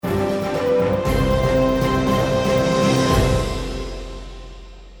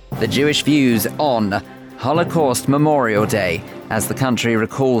The Jewish Views on Holocaust Memorial Day. As the country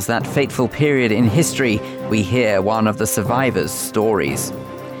recalls that fateful period in history, we hear one of the survivors' stories.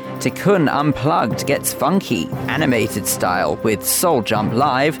 Tikun Unplugged gets funky, animated style with Soul Jump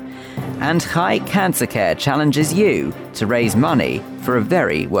Live. And High Cancer Care challenges you to raise money for a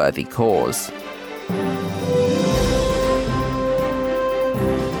very worthy cause.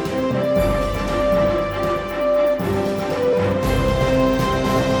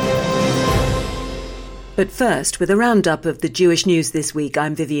 But first, with a roundup of the Jewish news this week,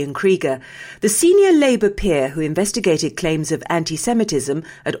 I'm Vivian Krieger. The senior Labour peer who investigated claims of anti-Semitism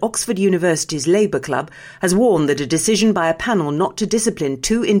at Oxford University's Labour Club has warned that a decision by a panel not to discipline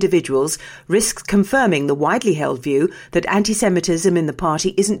two individuals risks confirming the widely held view that anti-Semitism in the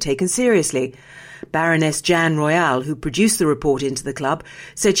party isn't taken seriously. Baroness Jan Royal, who produced the report into the club,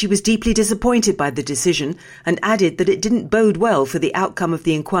 said she was deeply disappointed by the decision and added that it didn't bode well for the outcome of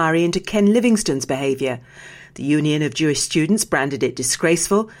the inquiry into Ken Livingstone's behaviour. The Union of Jewish Students branded it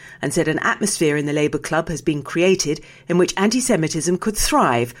disgraceful and said an atmosphere in the Labour Club has been created in which anti-Semitism could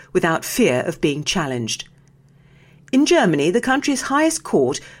thrive without fear of being challenged. In Germany, the country's highest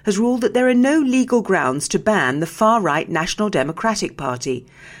court has ruled that there are no legal grounds to ban the far-right National Democratic Party.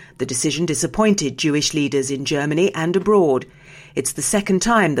 The decision disappointed Jewish leaders in Germany and abroad. It's the second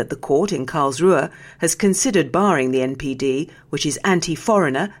time that the court in Karlsruhe has considered barring the NPD, which is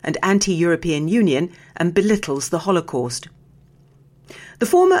anti-foreigner and anti-European Union and belittles the Holocaust. The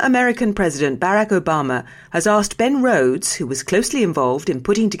former American President Barack Obama has asked Ben Rhodes, who was closely involved in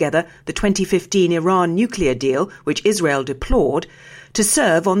putting together the 2015 Iran nuclear deal, which Israel deplored, to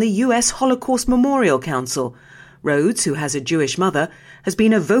serve on the US Holocaust Memorial Council. Rhodes, who has a Jewish mother, has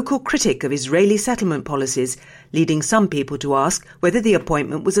been a vocal critic of Israeli settlement policies, leading some people to ask whether the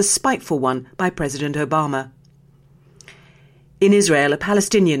appointment was a spiteful one by President Obama. In Israel, a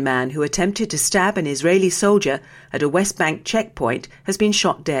Palestinian man who attempted to stab an Israeli soldier at a West Bank checkpoint has been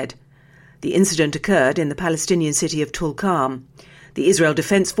shot dead. The incident occurred in the Palestinian city of Tulkarm. The Israel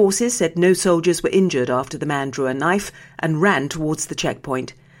Defense Forces said no soldiers were injured after the man drew a knife and ran towards the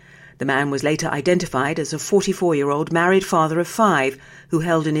checkpoint. The man was later identified as a 44-year-old married father of 5 who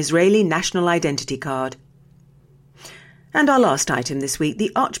held an Israeli national identity card. And our last item this week,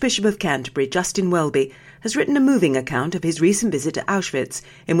 the Archbishop of Canterbury, Justin Welby, has written a moving account of his recent visit to Auschwitz,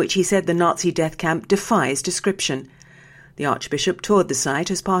 in which he said the Nazi death camp defies description. The Archbishop toured the site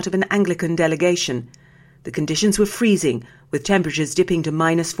as part of an Anglican delegation. The conditions were freezing, with temperatures dipping to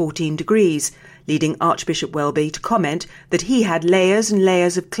minus 14 degrees, leading Archbishop Welby to comment that he had layers and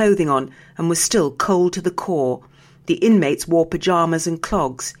layers of clothing on and was still cold to the core. The inmates wore pyjamas and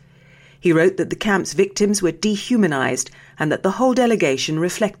clogs. He wrote that the camp's victims were dehumanised and that the whole delegation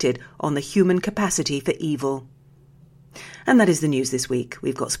reflected on the human capacity for evil. And that is the news this week.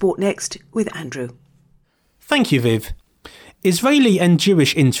 We've got sport next with Andrew. Thank you, Viv. Israeli and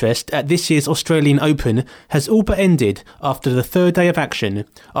Jewish interest at this year's Australian Open has all but ended after the third day of action,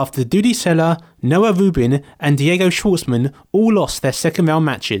 after Dudi Sela, Noah Rubin and Diego Schwartzman all lost their second round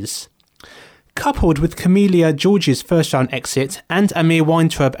matches. Coupled with Camelia George's first round exit and Amir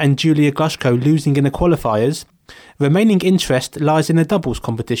Weintraub and Julia Glushko losing in the qualifiers, remaining interest lies in the doubles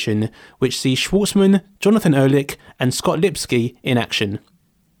competition, which sees Schwartzman, Jonathan Ehrlich and Scott Lipsky in action.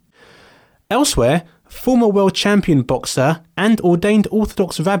 Elsewhere, former world champion boxer and ordained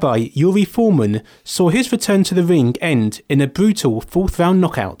Orthodox rabbi Yuri Foreman saw his return to the ring end in a brutal fourth-round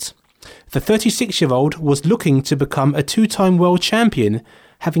knockout. The 36-year-old was looking to become a two-time world champion,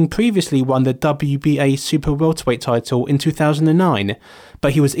 having previously won the WBA super welterweight title in 2009,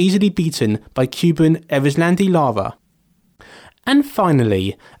 but he was easily beaten by Cuban Erislandy Lara. And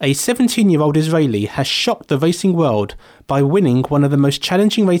finally, a 17-year-old Israeli has shocked the racing world by winning one of the most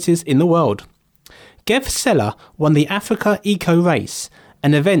challenging races in the world. Gev Seller won the Africa Eco Race,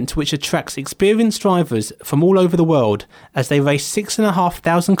 an event which attracts experienced drivers from all over the world as they race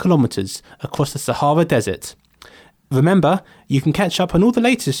 6,500 kilometres across the Sahara Desert. Remember, you can catch up on all the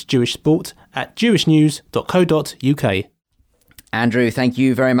latest Jewish sport at jewishnews.co.uk. Andrew, thank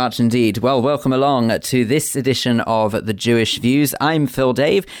you very much indeed. Well, welcome along to this edition of The Jewish Views. I'm Phil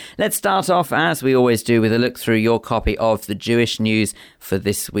Dave. Let's start off, as we always do, with a look through your copy of the Jewish news for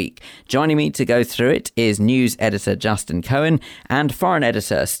this week. Joining me to go through it is news editor Justin Cohen and foreign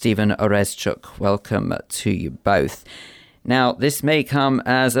editor Stephen Oreszczuk. Welcome to you both. Now, this may come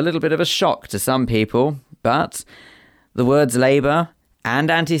as a little bit of a shock to some people, but the words Labour and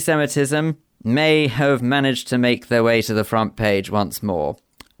anti-Semitism may have managed to make their way to the front page once more.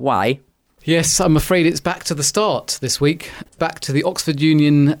 Why? Yes, I'm afraid it's back to the start this week, back to the Oxford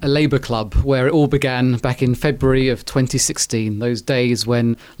Union Labour Club, where it all began back in February of 2016, those days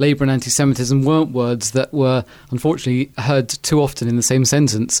when Labour and anti-Semitism weren't words that were unfortunately heard too often in the same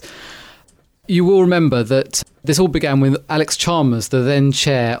sentence. You will remember that this all began when Alex Chalmers, the then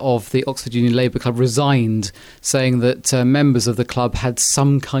chair of the Oxford Union Labour Club, resigned, saying that members of the club had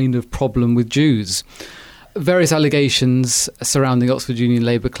some kind of problem with Jews. Various allegations surrounding Oxford Union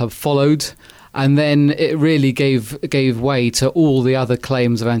Labour Club followed, and then it really gave way to all the other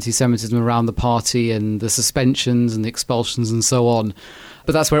claims of anti-Semitism around the party and the suspensions and the expulsions and so on.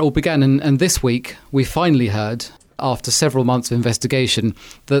 But that's where it all began, and this week we finally heard, after several months of investigation,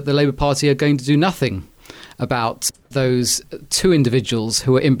 that the Labour Party are going to do nothing about those two individuals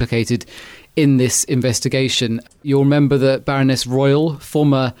who were implicated in this investigation. You'll remember that Baroness Royal,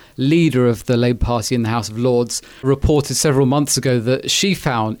 former leader of the Labour Party in the House of Lords, reported several months ago that she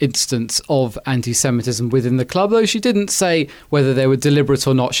found instances of anti-Semitism within the club, though she didn't say whether they were deliberate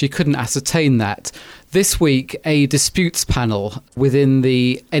or not. She couldn't ascertain that. This week, a disputes panel within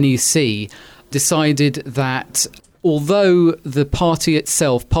the NEC decided that although the party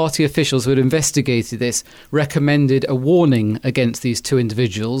itself, party officials who had investigated this, recommended a warning against these two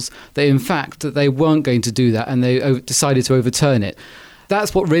individuals, that in fact that they weren't going to do that and they decided to overturn it.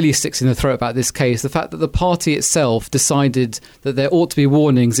 That's what really sticks in the throat about this case, the fact that the party itself decided that there ought to be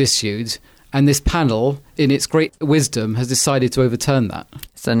warnings issued, and this panel, in its great wisdom, has decided to overturn that.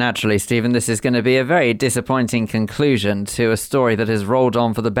 So naturally, Stephen, this is going to be a very disappointing conclusion to a story that has rolled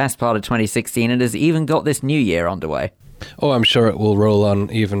on for the best part of 2016 and has even got this new year underway. Oh, I'm sure it will roll on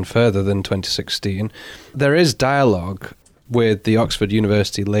even further than 2016. There is dialogue with the Oxford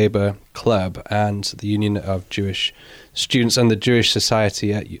University Labour Club and the Union of Jewish Students and the Jewish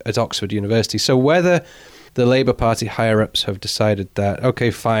Society at Oxford University. So whether the Labour Party higher-ups have decided that, OK,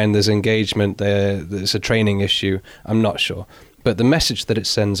 fine, there's engagement, there's a training issue, I'm not sure. But the message that it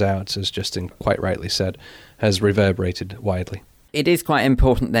sends out, as Justin quite rightly said, has reverberated widely. It is quite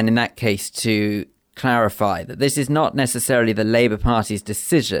important then in that case to clarify that this is not necessarily the Labour Party's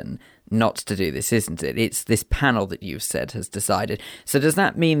decision not to do this, isn't it? It's this panel that you've said has decided. So does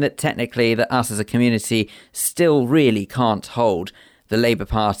that mean that technically that us as a community still really can't hold the Labour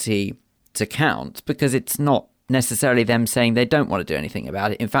Party to count, because it's not necessarily them saying they don't want to do anything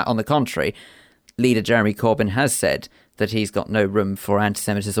about it? In fact, on the contrary, leader Jeremy Corbyn has said that he's got no room for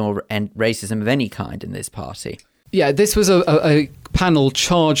anti-Semitism or racism of any kind in this party. Yeah, this was a panel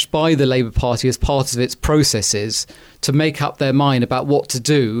charged by the Labour Party as part of its processes to make up their mind about what to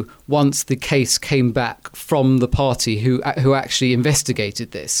do once the case came back from the party who actually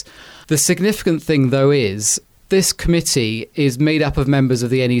investigated this. The significant thing, though, is this committee is made up of members of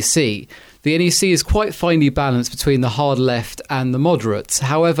the NEC. The NEC is quite finely balanced between the hard left and the moderates.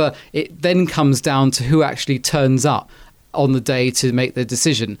 However, it then comes down to who actually turns up on the day to make their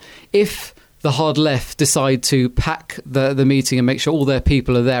decision. If the hard left decide to pack the meeting and make sure all their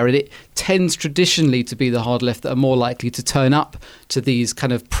people are there, and it tends traditionally to be the hard left that are more likely to turn up to these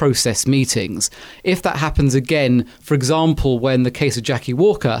kind of process meetings. If that happens again, for example, when the case of Jackie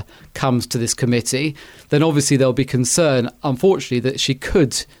Walker comes to this committee, then obviously there'll be concern, unfortunately, that she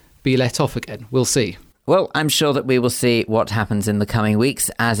could be let off again. We'll see. Well, I'm sure that we will see what happens in the coming weeks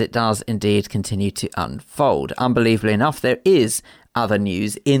as it does indeed continue to unfold. Unbelievably enough, there is other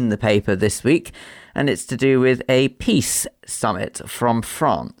news in the paper this week, and it's to do with a peace summit from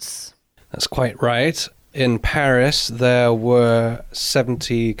France. That's quite right. In Paris, there were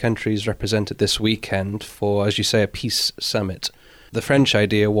 70 countries represented this weekend for, as you say, a peace summit. The French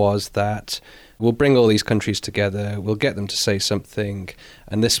idea was that we'll bring all these countries together, we'll get them to say something,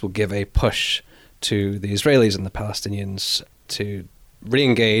 and this will give a push to the Israelis and the Palestinians to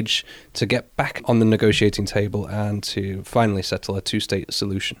re-engage, to get back on the negotiating table and to finally settle a two-state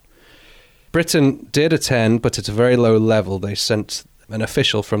solution. Britain did attend, but at a very low level. They sent an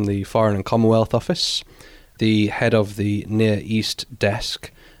official from the Foreign and Commonwealth Office, the head of the Near East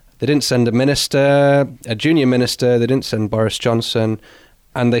desk. They didn't send a minister, a junior minister, they didn't send Boris Johnson,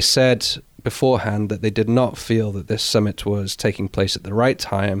 and they said beforehand that they did not feel that this summit was taking place at the right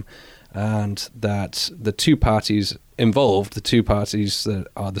time, and that the two parties involved, the two parties that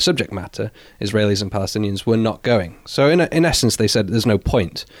are the subject matter, Israelis and Palestinians, were not going. So in essence, they said there's no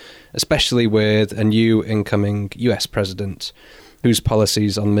point, especially with a new incoming US president whose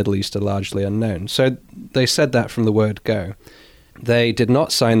policies on the Middle East are largely unknown. So they said that from the word go. They did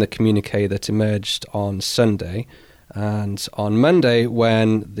not sign the communique that emerged on Sunday, and on Monday,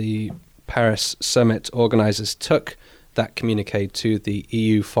 when the Paris summit organisers took that communique to the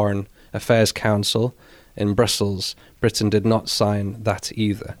EU Foreign Affairs Council in Brussels, Britain did not sign that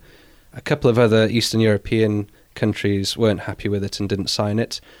either. A couple of other Eastern European countries weren't happy with it and didn't sign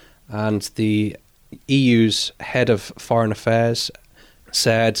it. And the EU's head of foreign affairs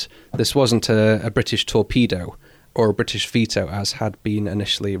said this wasn't a British torpedo or a British veto, as had been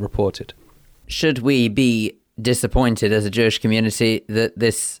initially reported. Should we be disappointed as a Jewish community that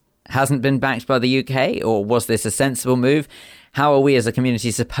this hasn't been backed by the UK, or was this a sensible move? How are we as a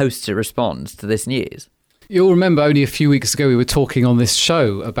community supposed to respond to this news? You'll remember only a few weeks ago we were talking on this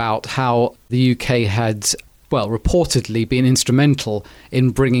show about how the UK had, reportedly been instrumental in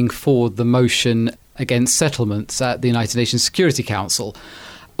bringing forward the motion against settlements at the United Nations Security Council.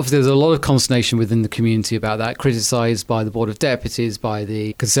 Obviously, there's a lot of consternation within the community about that, criticised by the Board of Deputies, by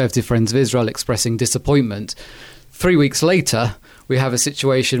the Conservative Friends of Israel, expressing disappointment. 3 weeks later, we have a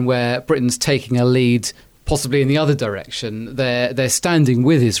situation where Britain's taking a lead, possibly in the other direction. They're standing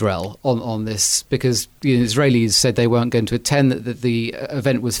with Israel on this, because the Israelis said they weren't going to attend, that the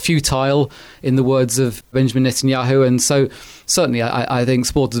event was futile, in the words of Benjamin Netanyahu. And so certainly I think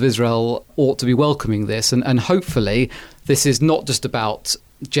supporters of Israel ought to be welcoming this. And hopefully this is not just about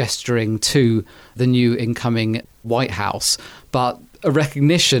gesturing to the new incoming White House, but a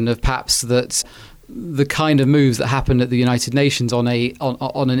recognition of perhaps that the kind of moves that happen at the United Nations on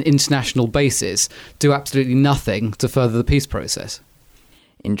an international basis do absolutely nothing to further the peace process.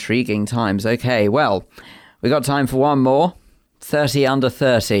 Intriguing times. Okay, well, we got time for one more. 30 under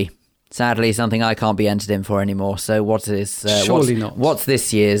 30. Sadly, something I can't be entered in for anymore. So what is surely not? What's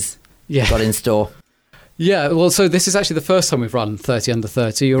this year's got in store? Yeah, well, so this is actually the first time we've run 30 under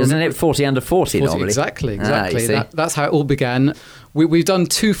 30. Isn't it 40 under 40 normally? Exactly. That's how it all began. We've done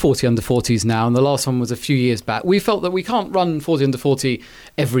 2 40 under 40s now, and the last one was a few years back. We felt that we can't run 40 under 40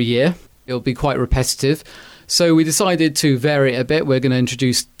 every year. It'll be quite repetitive. So we decided to vary it a bit. We're going to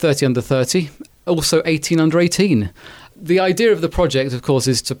introduce 30 under 30, also 18 under 18. The idea of the project, of course,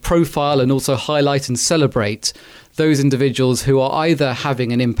 is to profile and also highlight and celebrate those individuals who are either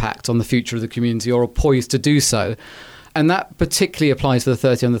having an impact on the future of the community or are poised to do so. And that particularly applies to the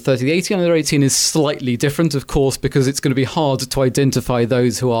 30 under 30. The 18 under 18 is slightly different, of course, because it's going to be hard to identify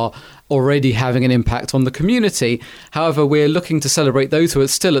those who are already having an impact on the community. However, we're looking to celebrate those who are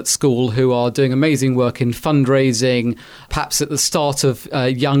still at school, who are doing amazing work in fundraising, perhaps at the start of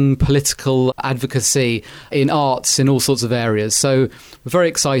young political advocacy, in arts, in all sorts of areas. So we're very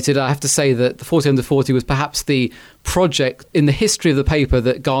excited. I have to say that the 40 under 40 was perhaps the project in the history of the paper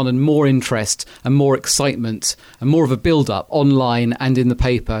that garnered more interest and more excitement and more of a build-up online and in the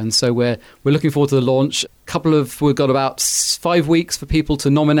paper. And so we're looking forward to the launch. We've got about 5 weeks for people to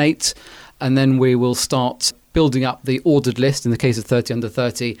nominate, and then we will start building up the ordered list in the case of 30 under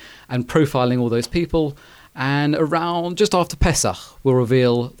 30 and profiling all those people. And around just after Pesach, we'll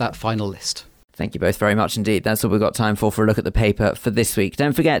reveal that final list. Thank you both very much indeed. That's all we've got time for a look at the paper for this week.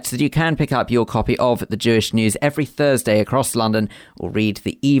 Don't forget that you can pick up your copy of The Jewish News every Thursday across London, or read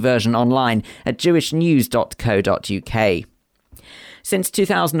the e-version online at jewishnews.co.uk. Since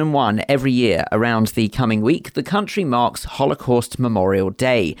 2001, every year around the coming week, the country marks Holocaust Memorial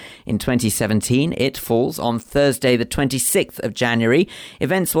Day. In 2017, it falls on Thursday, the 26th of January.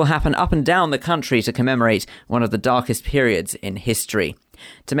 Events will happen up and down the country to commemorate one of the darkest periods in history.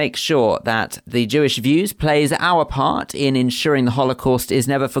 To make sure that The Jewish Views plays our part in ensuring the Holocaust is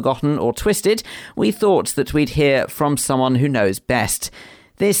never forgotten or twisted, we thought that we'd hear from someone who knows best.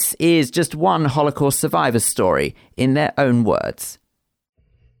 This is just one Holocaust survivor's story in their own words.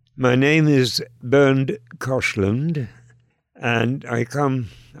 My name is Bernd Koschland, and I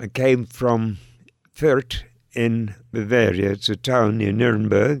came from Fürth in Bavaria. It's a town near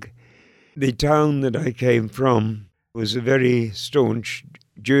Nuremberg. The town that I came from was a very staunch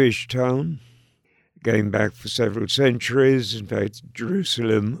Jewish town, going back for several centuries. In fact,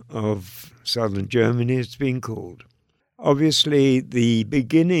 Jerusalem of southern Germany, it's been called. Obviously, the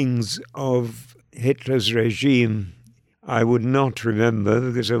beginnings of Hitler's regime I would not remember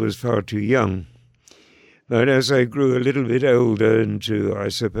because I was far too young. But as I grew a little bit older, into, I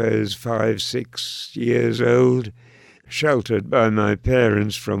suppose, 5, 6 years old, sheltered by my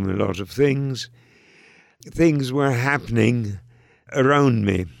parents from a lot of things were happening around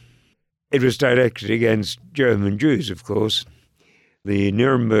me. It was directed against German Jews, of course. The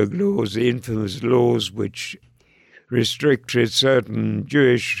Nuremberg laws, the infamous laws which restricted certain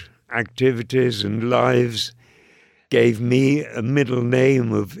Jewish activities and lives, gave me a middle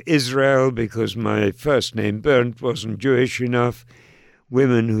name of Israel because my first name, Bernd, wasn't Jewish enough.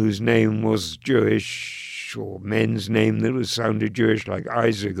 Women whose name was Jewish, or men's name that sounded Jewish, like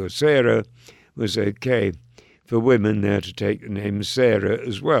Isaac or Sarah, was okay. For women, they had to take the name Sarah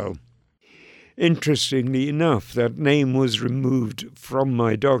as well. Interestingly enough, that name was removed from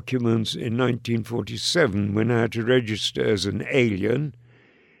my documents in 1947 when I had to register as an alien,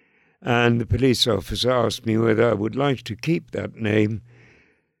 and the police officer asked me whether I would like to keep that name,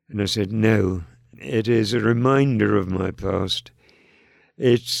 and I said no. It is a reminder of my past.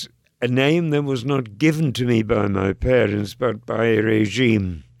 It's a name that was not given to me by my parents, but by a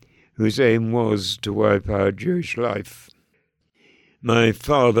regime whose aim was to wipe out Jewish life. My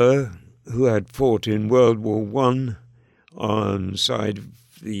father, who had fought in World War I on the side of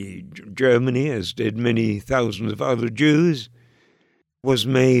Germany, as did many thousands of other Jews, was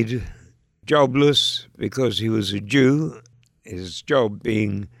made jobless because he was a Jew, his job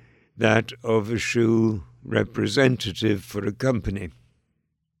being that of a shoe representative for a company.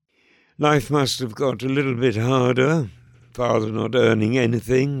 Life must have got a little bit harder, father not earning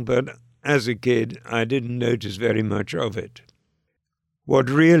anything, but as a kid I didn't notice very much of it.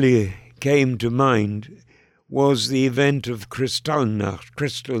 What really came to mind was the event of Kristallnacht,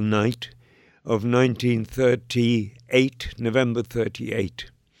 Crystal Night, of 1938, November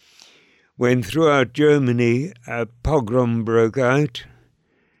 38, when throughout Germany a pogrom broke out,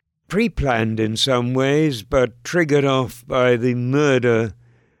 pre-planned in some ways, but triggered off by the murder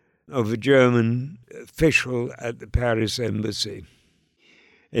of a German official at the Paris embassy.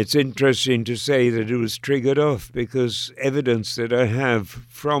 It's interesting to say that it was triggered off because evidence that I have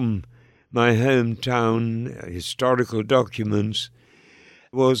from my hometown, historical documents,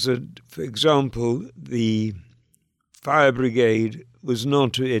 was that, for example, the fire brigade was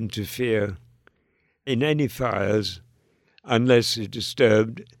not to interfere in any fires unless it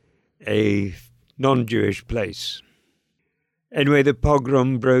disturbed a non-Jewish place. Anyway, the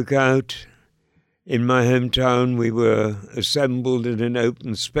pogrom broke out. In my hometown, we were assembled in an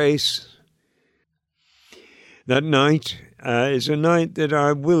open space. That night is a night that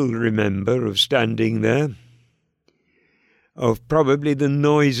I will remember, of standing there, of probably the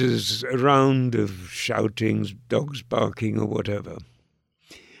noises around, of shoutings, dogs barking or whatever,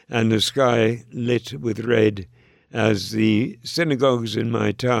 and the sky lit with red as the synagogues in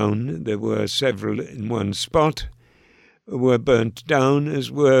my town, there were several in one spot, were burnt down, as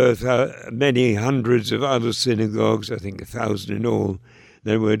were many hundreds of other synagogues, I think 1,000 in all,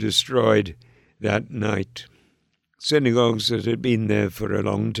 that were destroyed that night. Synagogues that had been there for a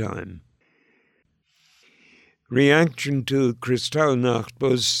long time. Reaction to Kristallnacht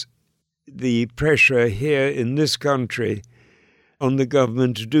was the pressure here in this country on the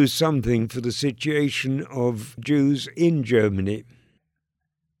government to do something for the situation of Jews in Germany.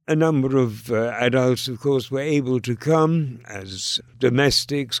 A number of adults, of course, were able to come as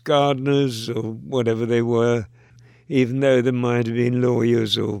domestics, gardeners, or whatever they were, even though there might have been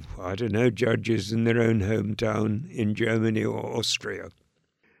lawyers or, judges in their own hometown in Germany or Austria.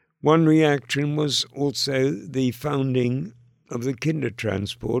 One reaction was also the founding of the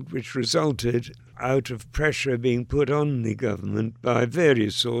Kindertransport, which resulted out of pressure being put on the government by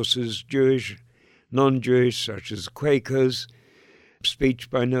various sources, Jewish, non-Jewish, such as Quakers, speech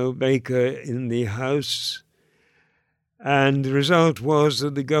by Noel Baker in the House, and the result was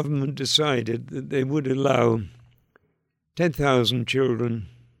that the government decided that they would allow 10,000 children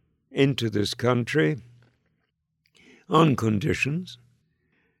into this country on conditions.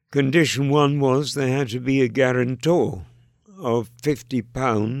 Condition one was they had to be a guarantor of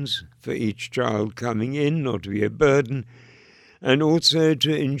 £50 for each child coming in, not to be a burden, and also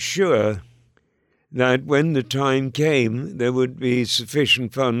to ensure that when the time came, there would be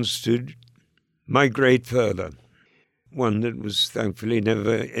sufficient funds to migrate further. One that was thankfully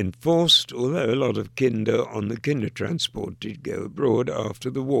never enforced, although a lot of kinder on the Kindertransport did go abroad after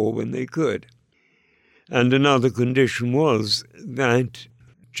the war when they could. And another condition was that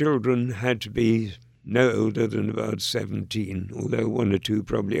children had to be no older than about 17, although one or two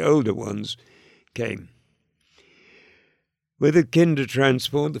probably older ones came. With the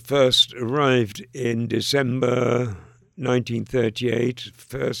Kindertransport, the first arrived in December 1938,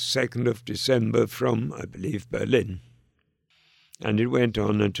 2nd of December from, I believe, Berlin. And it went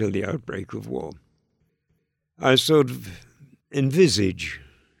on until the outbreak of war. I sort of envisage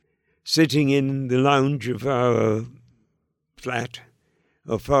sitting in the lounge of our flat,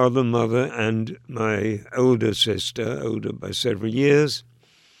 of father, mother, and my older sister, older by several years,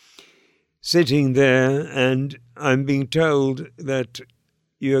 sitting there, and I'm being told that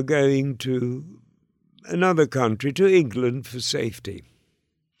you're going to another country, to England, for safety.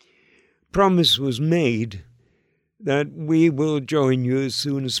 Promise was made that we will join you as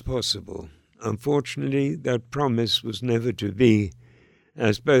soon as possible. Unfortunately, that promise was never to be,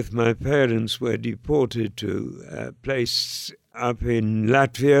 as both my parents were deported to a place up in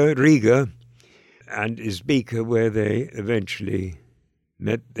Latvia, Riga, and Izbeka, where they eventually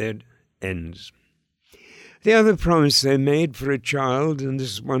met their ends. The other promise they made for a child, and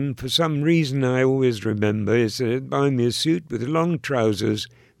this one for some reason I always remember, is that they'd buy me a suit with long trousers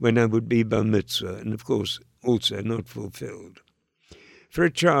when I would be bar mitzvah, and of course also not fulfilled. For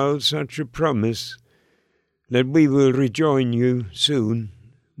a child, such a promise that we will rejoin you soon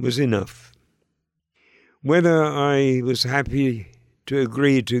was enough. Whether I was happy to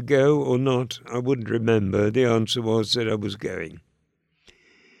agree to go or not, I wouldn't remember. The answer was that I was going.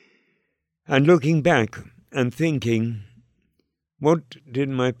 And looking back and thinking, what did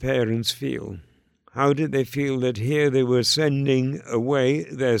my parents feel? How did they feel that here they were sending away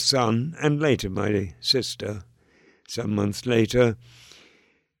their son, and later my sister, some months later?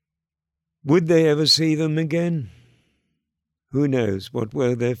 Would they ever see them again? Who knows? What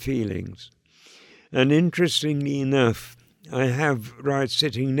were their feelings? And interestingly enough, I have right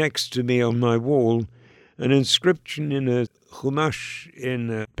sitting next to me on my wall an inscription in a chumash, in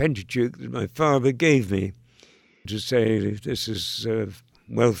a Pentateuch that my father gave me to say, this is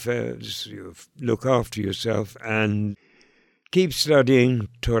welfare, you look after yourself and keep studying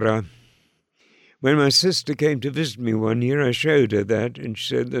Torah. When my sister came to visit me one year, I showed her that, and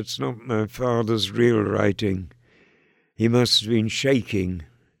she said, that's not my father's real writing. He must have been shaking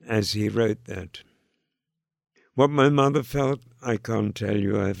as he wrote that. What my mother felt, I can't tell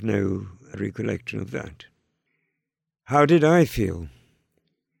you. I have no recollection of that. How did I feel?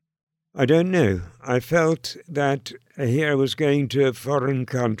 I don't know. I felt that here I was going to a foreign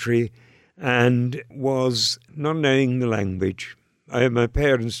country and was not knowing the language. My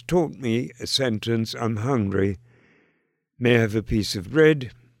parents taught me a sentence, I'm hungry. May I have a piece of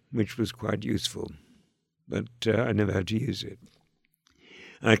bread? Which was quite useful, but I never had to use it.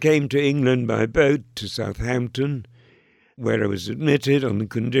 I came to England by boat to Southampton, where I was admitted on the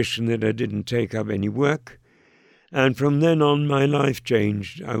condition that I didn't take up any work. And from then on, my life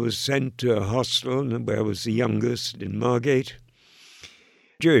changed. I was sent to a hostel where I was the youngest in Margate,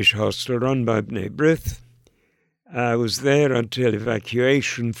 Jewish hostel run by Bnei B'rith. I was there until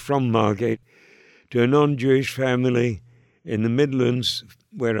evacuation from Margate to a non-Jewish family in the Midlands,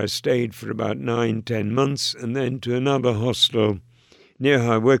 where I stayed for about 9-10 months, and then to another hostel near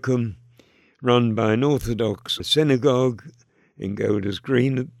High Wycombe, run by an Orthodox synagogue in Golders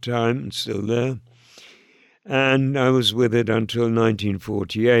Green at the time, and still there. And I was with it until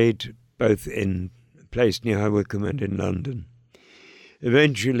 1948, both in a place near High Wycombe and in London.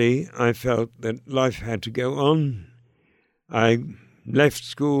 Eventually, I felt that life had to go on. I left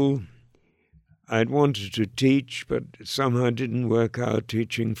school. I'd wanted to teach, but somehow didn't work out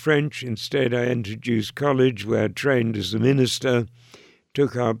teaching French. Instead, I entered Jews College, where I trained as a minister,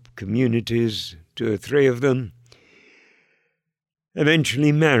 took up communities, 2 or 3 of them,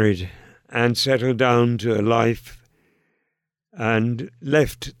 eventually married and settled down to a life and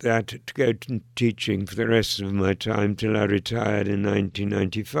left that to go to teaching for the rest of my time till I retired in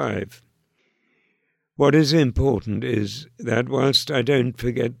 1995. What is important is that whilst I don't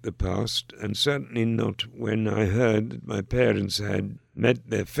forget the past, and certainly not when I heard that my parents had met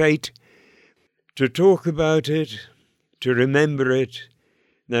their fate, to talk about it, to remember it,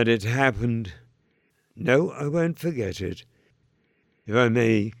 that it happened, no, I won't forget it. If I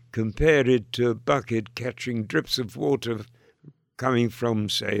may compare it to a bucket catching drips of water coming from,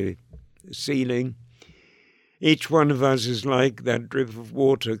 say, the ceiling, each one of us is like that drip of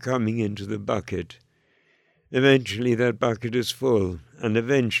water coming into the bucket. Eventually that bucket is full, and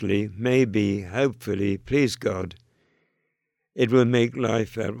eventually, maybe, hopefully, please God, it will make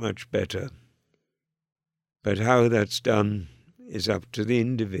life that much better. But how that's done is up to the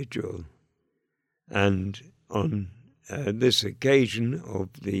individual. And on this occasion of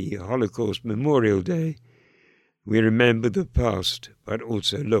the Holocaust Memorial Day, we remember the past, but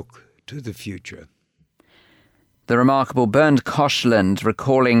also look to the future. The remarkable Bernd Koschland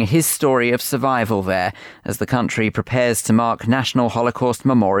recalling his story of survival there as the country prepares to mark National Holocaust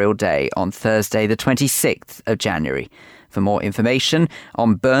Memorial Day on Thursday the 26th of January. For more information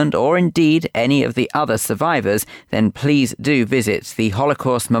on Bernd or indeed any of the other survivors, then please do visit the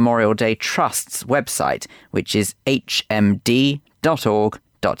Holocaust Memorial Day Trust's website, which is hmd.org.uk.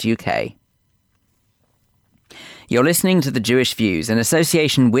 You're listening to The Jewish Views in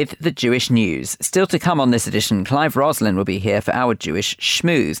association with The Jewish News. Still to come on this edition, Clive Roslin will be here for our Jewish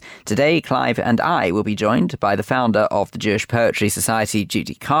Schmooze. Today, Clive and I will be joined by the founder of the Jewish Poetry Society,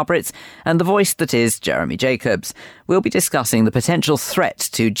 Judy Carbritz, and the voice that is Jeremy Jacobs. We'll be discussing the potential threat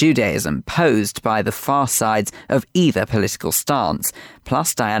to Judaism posed by the far sides of either political stance.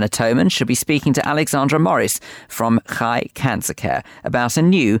 Plus, Diana Toman should be speaking to Alexandra Maurice from Chai Cancer Care about a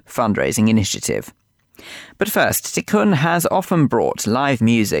new fundraising initiative. But first, Tikun has often brought live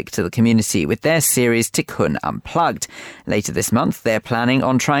music to the community with their series Tikun Unplugged. Later this month, they're planning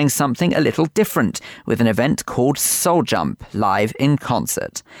on trying something a little different with an event called Soul Jump, live in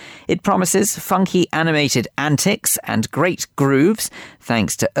concert. It promises funky animated antics and great grooves,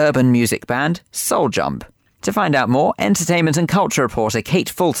 thanks to urban music band Soul Jump. To find out more, entertainment and culture reporter Kate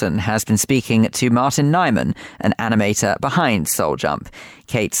Fulton has been speaking to Martyn Niman, an animator behind Soul Jump.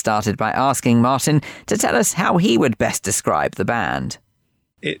 Kate started by asking Martyn to tell us how he would best describe the band.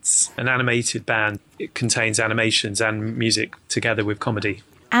 It's an animated band. It contains animations and music together with comedy.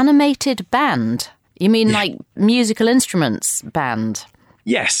 Animated band? You mean like musical instruments band?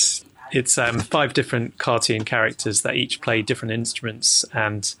 Yes. It's 5 different cartoon characters that each play different instruments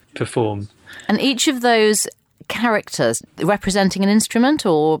and perform. And each of those characters representing an instrument,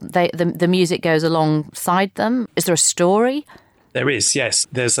 or the music goes alongside them? Is there a story? There is, yes.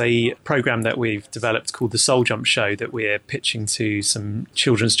 There's a programme that we've developed called the Soul Jump Show that we're pitching to some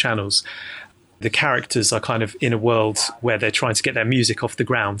children's channels. The characters are kind of in a world where they're trying to get their music off the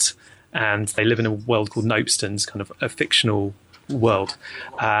ground, and they live in a world called Nopeston's, kind of a fictional world.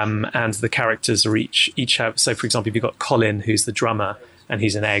 And the characters are each have, so for example, you've got Colin, who's the drummer, and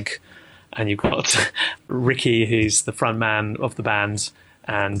he's an egg. And you've got Ricky, who's the front man of the band,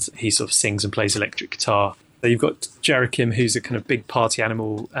 and he sort of sings and plays electric guitar. So you've got Jerikim, who's a kind of big party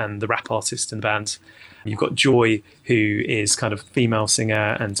animal and the rap artist in the band. You've got Joy, who is kind of female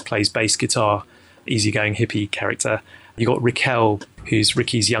singer and plays bass guitar, easygoing hippie character. You've got Raquel, who's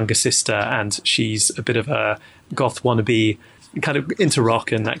Ricky's younger sister, and she's a bit of a goth wannabe, kind of into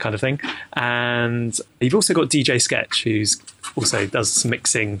rock and that kind of thing. And you've also got DJ Sketch, who's also does some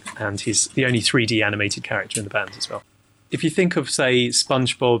mixing, and he's the only 3D animated character in the band as well. If you think of, say,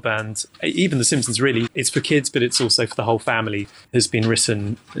 SpongeBob and even The Simpsons, really, it's for kids, but it's also for the whole family. Has been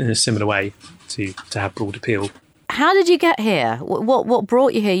written in a similar way to have broad appeal. How did you get here? What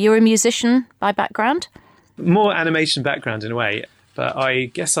brought you here? You're a musician by background? More animation background in a way. But I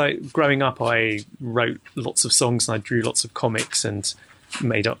guess growing up, I wrote lots of songs and I drew lots of comics and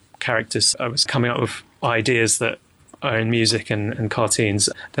made up characters. I was coming up with ideas that are in music and cartoons.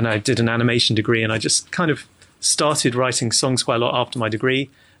 Then I did an animation degree, and I just kind of started writing songs quite a lot after my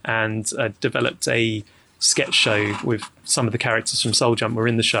degree, and developed a sketch show with some of the characters from Soul Jump were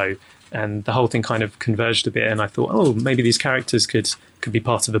in the show. And the whole thing kind of converged a bit, and I thought, oh, maybe these characters could be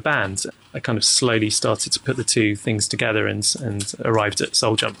part of a band. I kind of slowly started to put the two things together and arrived at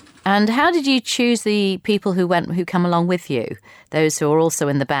Soul Jump. And how did you choose the people who come along with you, those who are also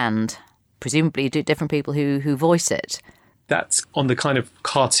in the band? Presumably different people who voice it. That's on the kind of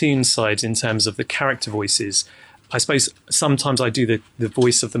cartoon side in terms of the character voices. I suppose sometimes I do the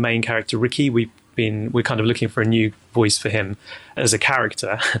voice of the main character, Ricky. We're kind of looking for a new voice for him as a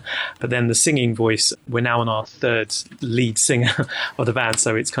character. But then the singing voice, we're now on our 3rd lead singer of the band,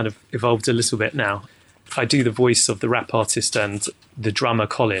 so it's kind of evolved a little bit now. I do the voice of the rap artist and the drummer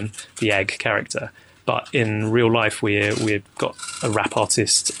Colin, the egg character. But in real life, we've got a rap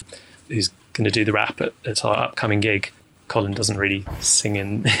artist who's going to do the rap at our upcoming gig. Colin doesn't really sing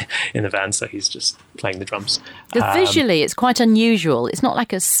in the band, so he's just playing the drums. But visually, it's quite unusual. It's not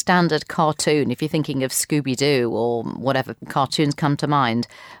like a standard cartoon, if you're thinking of Scooby-Doo or whatever cartoons come to mind.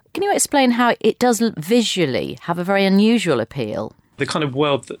 Can you explain how it does visually have a very unusual appeal? The kind of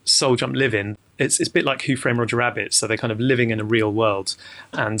world that Soul Jump live in, it's a bit like Who Framed Roger Rabbit, so they're kind of living in a real world,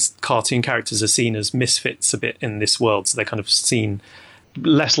 and cartoon characters are seen as misfits a bit in this world, so they're kind of seen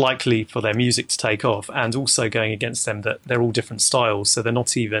less likely for their music to take off, and also going against them that they're all different styles, so they're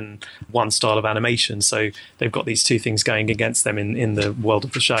not even one style of animation, so they've got these two things going against them in the world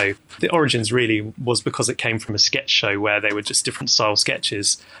of the show. The origins really was because it came from a sketch show where they were just different style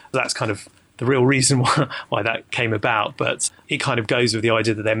sketches. That's kind of the real reason why that came about, but it kind of goes with the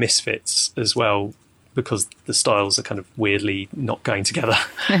idea that they're misfits as well, because the styles are kind of weirdly not going together.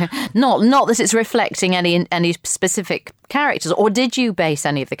 Not that it's reflecting any specific characters, or did you base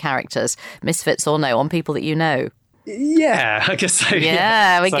any of the characters, misfits or no, on people that you know? Yeah, I guess so.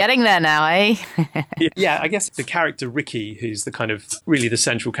 Yeah, we're getting there now, eh? Yeah, I guess the character Ricky, who's the kind of really the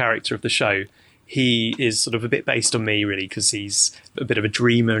central character of the show, he is sort of a bit based on me, really, because he's a bit of a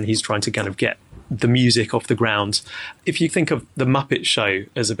dreamer and he's trying to kind of get the music off the ground. If you think of the Muppet Show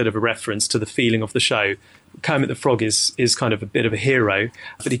as a bit of a reference to the feeling of the show, Kermit the Frog is kind of a bit of a hero,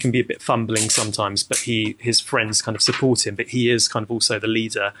 but he can be a bit fumbling sometimes, but his friends kind of support him, but he is kind of also the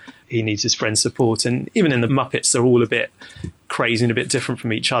leader. He needs his friends' support. And even in the Muppets, they're all a bit crazy and a bit different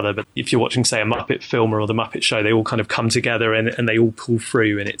from each other. But if you're watching, say, a Muppet film or the Muppet Show, they all kind of come together and they all pull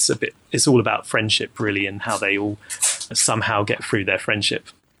through. And it's all about friendship, really, and how they all somehow get through their friendship.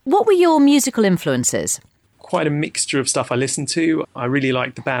 What were your musical influences? Quite a mixture of stuff I listened to. I really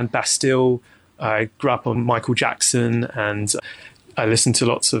liked the band Bastille. I grew up on Michael Jackson, and I listened to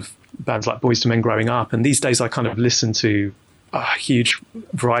lots of bands like Boyz II Men growing up. And these days I kind of listen to a huge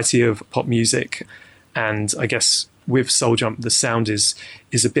variety of pop music. And I guess with Soul Jump, the sound is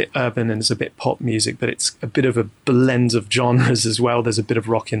a bit urban and it's a bit pop music, but it's a bit of a blend of genres as well. There's a bit of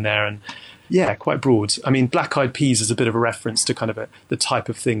rock in there, and yeah, quite broad. I mean, Black Eyed Peas is a bit of a reference to kind of the type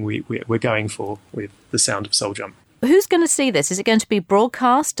of thing we're going for with the sound of Soul Jump. Who's going to see this? Is it going to be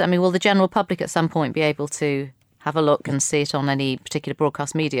broadcast? I mean, will the general public at some point be able to have a look and see it on any particular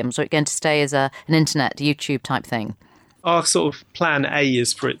broadcast mediums, or is it going to stay as an internet, YouTube type thing? Our sort of plan A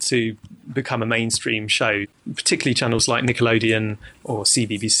is for it to become a mainstream show, particularly channels like Nickelodeon or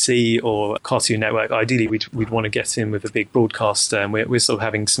CBBC or Cartoon Network. Ideally, we'd want to get in with a big broadcaster, and we're sort of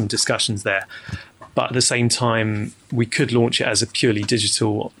having some discussions there. But at the same time, we could launch it as a purely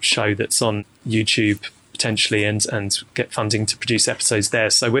digital show that's on YouTube potentially and get funding to produce episodes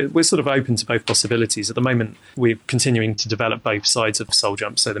there. So we're sort of open to both possibilities. At the moment, we're continuing to develop both sides of Soul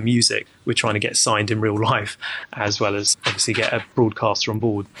Jump. So the music, we're trying to get signed in real life, as well as obviously get a broadcaster on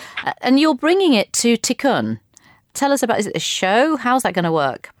board. And you're bringing it to Tikun. Tell us about, is it a show? How's that going to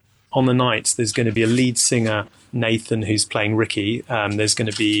work? On the night, there's going to be a lead singer, Nathan, who's playing Ricky. There's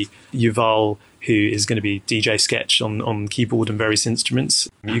going to be Yuval, who is going to be DJ Sketch on keyboard and various instruments.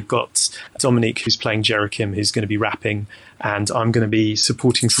 You've got Dominic, who's playing Jerikim, who's going to be rapping, and I'm going to be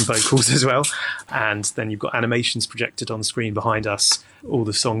supporting some vocals as well. And then you've got animations projected on screen behind us. All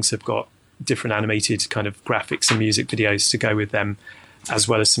the songs have got different animated kind of graphics and music videos to go with them, as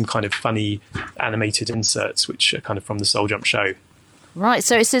well as some kind of funny animated inserts, which are kind of from the Soul Jump show. Right,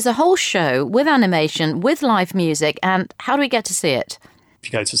 so it is a whole show with animation, with live music, and how do we get to see it?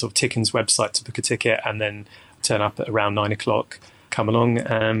 If you go to sort of Tikun's website to book a ticket and then turn up at around 9 o'clock, come along,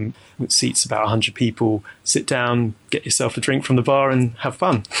 with seats about 100 people, sit down, get yourself a drink from the bar and have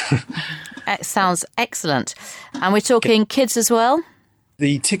fun. It sounds excellent. And we're talking kids as well?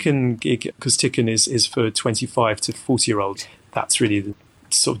 The Tikun gig, because Tikun is for 25 to 40-year-olds, that's really the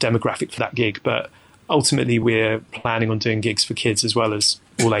sort of demographic for that gig. But ultimately, we're planning on doing gigs for kids as well as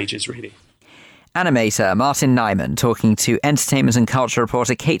all ages, really. Animator Martyn Niman talking to entertainment and culture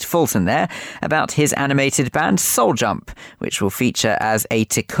reporter Kate Fulton there about his animated band Soul Jump, which will feature as a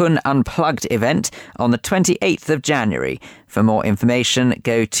Tikun Unplugged event on the 28th of January. For more information,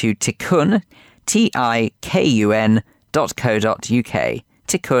 go to Tikun, tikun.co.uk,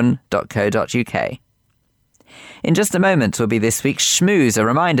 tikun.co.uk. In just a moment will be this week's Schmooze, a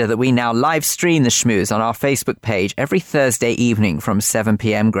reminder that we now live stream the Schmooze on our Facebook page every Thursday evening from 7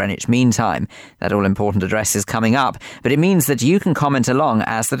 p.m. Greenwich Mean Time. That all-important address is coming up, but it means that you can comment along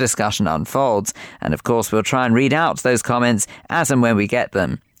as the discussion unfolds. And of course, we'll try and read out those comments as and when we get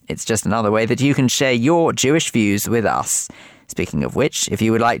them. It's just another way that you can share your Jewish views with us. Speaking of which, if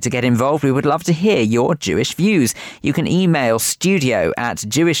you would like to get involved, we would love to hear your Jewish views. You can email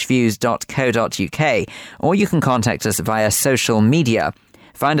studio@jewishviews.co.uk, or you can contact us via social media.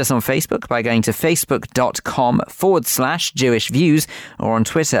 Find us on Facebook by going to facebook.com/Jewish Views, or on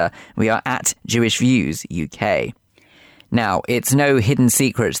Twitter, we are @JewishViewsUK. Now, it's no hidden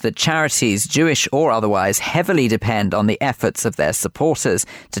secret that charities, Jewish or otherwise, heavily depend on the efforts of their supporters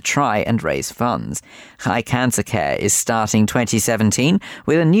to try and raise funds. Chai Cancer Care is starting 2017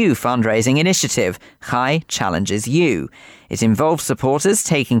 with a new fundraising initiative, Chai Challenges You. It involves supporters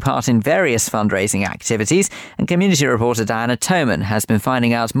taking part in various fundraising activities, and community reporter Diana Toman has been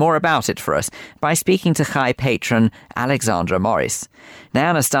finding out more about it for us by speaking to Chai patron Alexandra Maurice.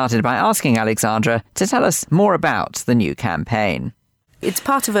 Diana started by asking Alexandra to tell us more about the new campaign. It's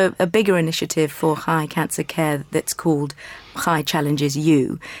part of a bigger initiative for Chai Cancer Care that's called Chai Challenges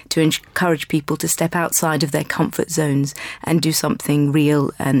You, to encourage people to step outside of their comfort zones and do something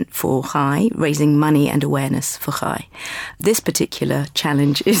real and for Chai, raising money and awareness for Chai. This particular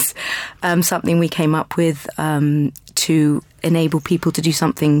challenge is something we came up with to enable people to do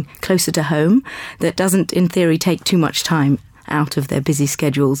something closer to home that doesn't, in theory, take too much time out of their busy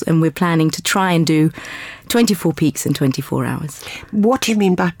schedules, and we're planning to try and do 24 peaks in 24 hours. What do you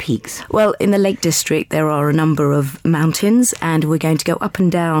mean by peaks? Well, in the Lake District there are a number of mountains, and we're going to go up and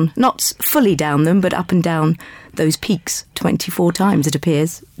down, not fully down them, but up and down those peaks 24 times, it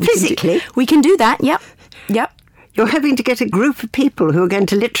appears. Physically? We can do that, yep. You're having to get a group of people who are going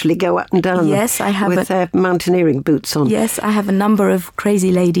to literally go up and down yes, I have with their mountaineering boots on. Yes, I have a number of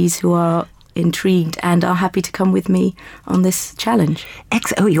crazy ladies who are intrigued and are happy to come with me on this challenge.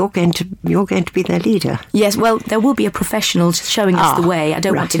 You're going to be their leader? Yes, well, there will be a professional showing us the way. I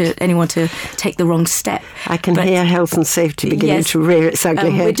don't want anyone to take the wrong step. I can hear health and safety beginning to rear its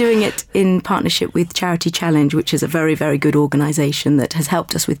ugly head. We're doing it in partnership with Charity Challenge, which is a very, very good organisation that has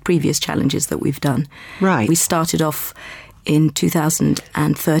helped us with previous challenges that we've done. Right. We started off in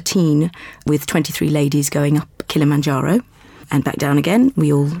 2013 with 23 ladies going up Kilimanjaro and back down again.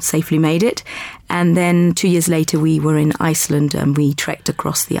 We all safely made it. And then 2 years later, we were in Iceland and we trekked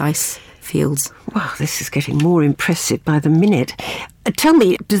across the ice fields. Wow, this is getting more impressive by the minute. Tell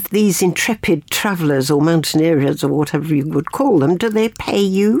me, do these intrepid travellers or mountaineers or whatever you would call them, do they pay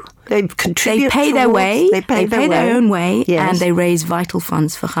you? They contribute? They pay their way. They pay their own way, yes. And they raise vital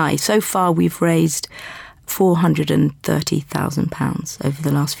funds for Chai. So far, we've raised £430,000 over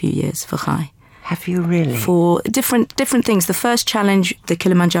the last few years for Chai. Have you really? For different things. The first challenge, the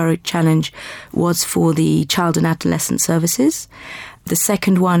Kilimanjaro challenge, was for the child and adolescent services. The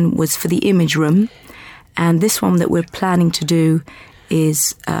second one was for the image room. And this one that we're planning to do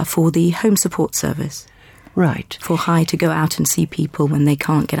is for the home support service. Right. For Chai to go out and see people when they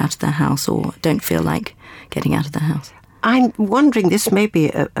can't get out of their house or don't feel like getting out of their house. I'm wondering, this may be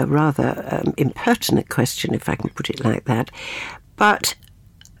a rather impertinent question, if I can put it like that, but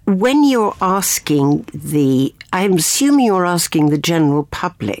when you're asking I'm assuming you're asking the general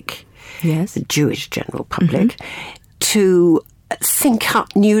public, yes, the Jewish general public, to think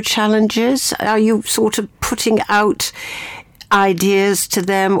up new challenges? Are you sort of putting out ideas to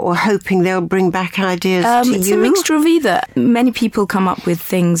them or hoping they'll bring back ideas to you? It's a mixture of either. Many people come up with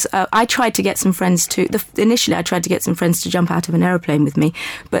things. I tried to get some friends initially I tried to get some friends to jump out of an aeroplane with me,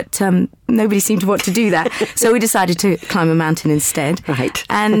 but nobody seemed to want to do that. So we decided to climb a mountain instead. Right.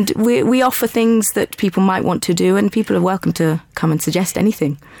 And we offer things that people might want to do, and people are welcome to come and suggest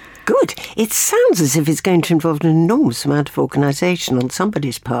anything. Good. It sounds as if it's going to involve an enormous amount of organisation on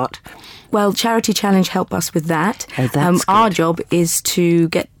somebody's part. Well, Charity Challenge help us with that. Oh, that's our good. job is to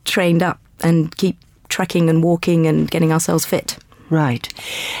get trained up and keep trekking and walking and getting ourselves fit. Right.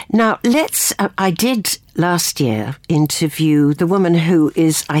 Now, I did last year interview the woman who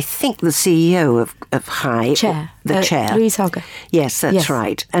is, I think, the CEO of Chai. Chair. The chair. Louise Hauger. Yes, that's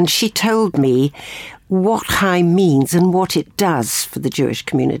right. And she told me what Chai means and what it does for the Jewish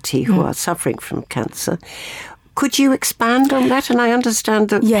community who are suffering from cancer. Could you expand on that? And I understand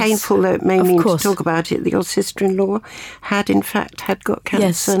that painful though it may mean to talk about it, that your sister-in-law had got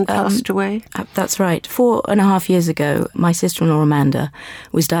cancer and passed away. That's right. 4.5 years ago, my sister-in-law Amanda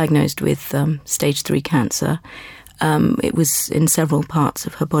was diagnosed with stage 3 cancer. It was in several parts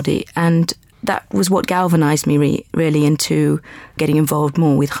of her body, and that was what galvanised me really into getting involved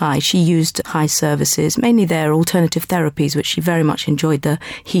more with Chai. She used Chai services, mainly their alternative therapies, which she very much enjoyed, the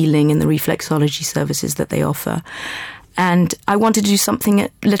healing and the reflexology services that they offer. And I wanted to do something a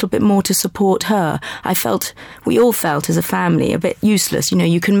little bit more to support her. We all felt as a family a bit useless. You know,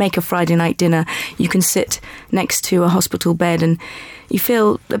 you can make a Friday night dinner, you can sit next to a hospital bed and you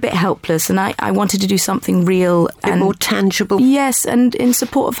feel a bit helpless. And I wanted to do something real. And more tangible. Yes, and in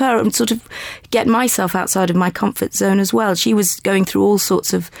support of her and sort of get myself outside of my comfort zone as well. She was going through all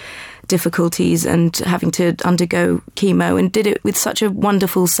sorts of difficulties and having to undergo chemo, and did it with such a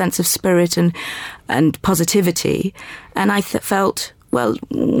wonderful sense of spirit and positivity. And I felt, well,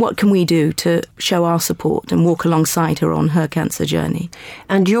 what can we do to show our support and walk alongside her on her cancer journey?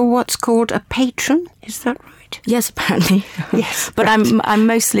 And you're what's called a patron, is that right? Yes, apparently. Yes. But right. I'm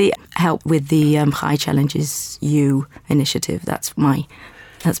mostly help with the Chai Challenges You initiative. That's my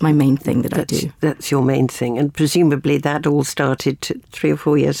main thing I do. That's your main thing. And presumably that all started 3 or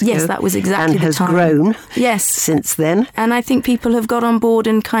 4 years ago. Yes, that was exactly the time. And has grown since then. And I think people have got on board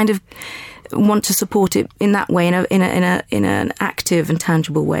and kind of want to support it in that way, in an active and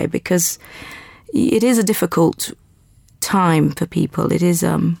tangible way, because it is a difficult time for people. It is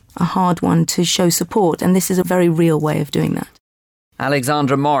a hard one to show support, and this is a very real way of doing that.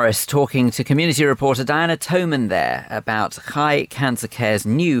 Alexandra Maurice talking to community reporter Diana Toman there about Chai Cancer Care's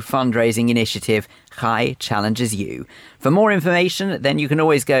new fundraising initiative, Chai Challenges You. For more information, then you can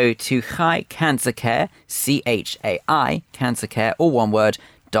always go to Chai Cancer Care, CHAI, Cancer Care, all one word,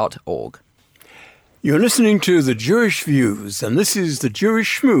 .org. You're listening to The Jewish Views, and this is The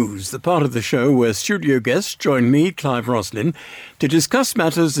Jewish Schmooze, the part of the show where studio guests join me, Clive Roslin, to discuss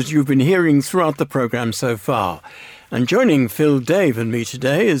matters that you've been hearing throughout the programme so far. And joining Phil Dave and me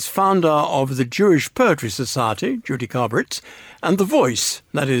today is founder of the Jewish Poetry Society, Judy Carbritz, and The Voice,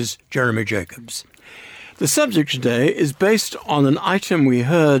 that is, Jeremy Jacobs. The subject today is based on an item we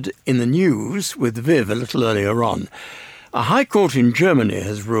heard in the news with Viv a little earlier on. A high court in Germany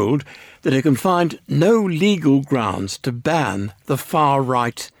has ruled that it can find no legal grounds to ban the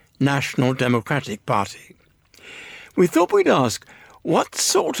far-right National Democratic Party. We thought we'd ask, what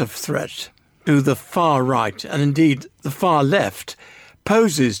sort of threat do the far right, and indeed the far left,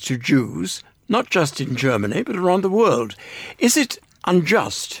 poses to Jews, not just in Germany, but around the world? Is it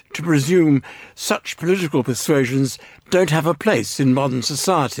unjust to presume such political persuasions don't have a place in modern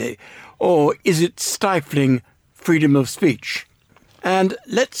society? Or is it stifling freedom of speech? And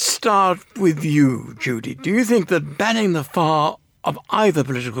let's start with you, Judy. Do you think that banning the far of either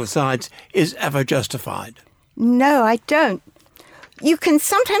political sides is ever justified? No, I don't. You can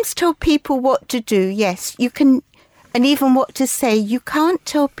sometimes tell people what to do, yes. You can, and even what to say. You can't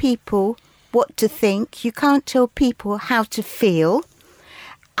tell people what to think. You can't tell people how to feel.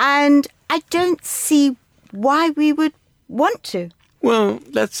 And I don't see why we would want to. Well,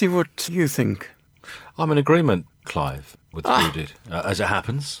 let's see what you think. I'm in agreement, Clive, with Judy. As it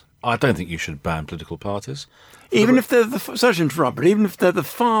happens, I don't think you should ban political parties. Even if they're sorry to interrupt, but even if they're the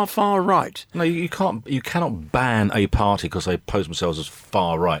far, far right. No, you can't. You cannot ban a party because they pose themselves as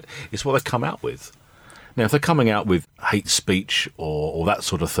far right. It's what they come out with. Now, if they're coming out with hate speech or that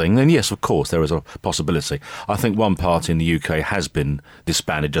sort of thing, then yes, of course, there is a possibility. I think one party in the UK has been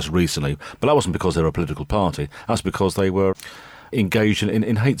disbanded just recently, but that wasn't because they were a political party. That's because they were engaged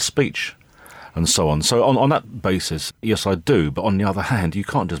in hate speech and so on. So on that basis, yes, I do. But on the other hand, you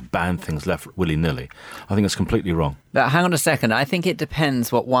can't just ban things left willy-nilly. I think it's completely wrong. But hang on a second. I think it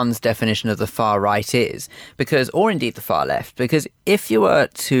depends what one's definition of the far right is, or indeed the far left. Because if you were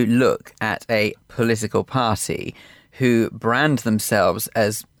to look at a political party who brand themselves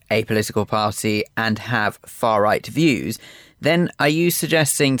as a political party and have far right views, then are you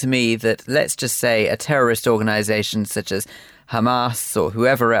suggesting to me that, let's just say, a terrorist organisation such as Hamas or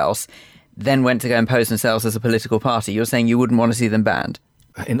whoever else then went to go and pose themselves as a political party? You're saying you wouldn't want to see them banned?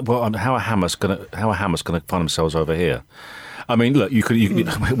 How are Hamas going to find themselves over here? I mean, look,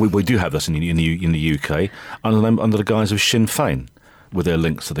 we do have this in the UK under the guise of Sinn Féin with their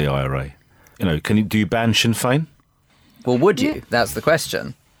links to the IRA. Do you ban Sinn Féin? Well, would you? That's the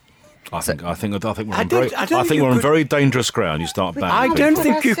question. I think we're on very dangerous ground. You start banning. I don't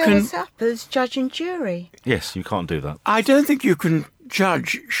think you can. Up as judge and jury. Yes, you can't do that. I don't think you can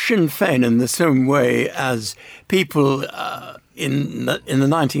judge Sinn Féin in the same way as people in the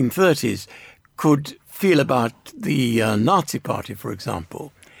 1930s could feel about the Nazi Party, for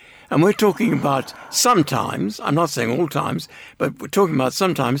example. And we're talking about sometimes, I'm not saying all times, but we're talking about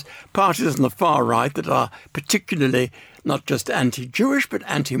sometimes parties on the far right that are particularly not just anti-Jewish, but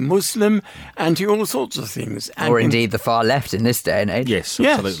anti-Muslim, anti-all sorts of things. Or indeed the far left in this day and age. Yes,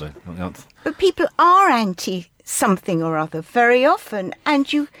 absolutely. But people are anti-something or other very often, and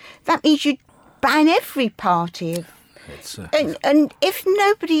that means you ban every party. And if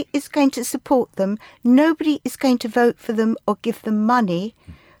nobody is going to support them, nobody is going to vote for them or give them money,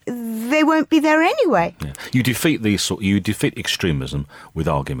 they won't be there anyway. Yeah. You defeat extremism with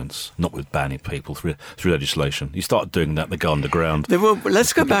arguments, not with banning people through legislation. You start doing that, they go underground.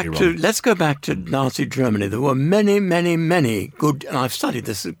 Let's go back to Nazi Germany. There were many, many, many good, and I've studied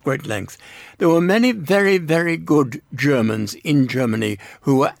this at great length. There were many very, very good Germans in Germany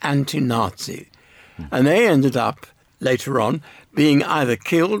who were anti-Nazi, and they ended up later on being either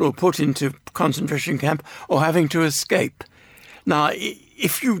killed or put into concentration camp or having to escape. Now,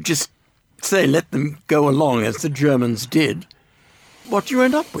 if you just say let them go along as the Germans did, what do you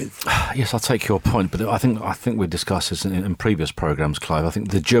end up with? Yes, I'll take your point, but I think we've discussed this in previous programmes, Clive. I think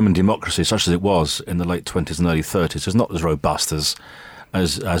the German democracy, such as it was in the late 20s and early 30s, is not as robust as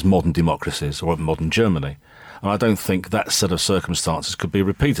modern democracies or modern Germany. And I don't think that set of circumstances could be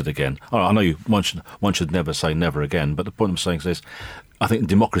repeated again. I know one should never say never again, but the point I'm saying is this: I think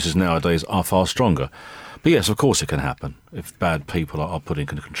democracies nowadays are far stronger. But yes, of course it can happen if bad people are put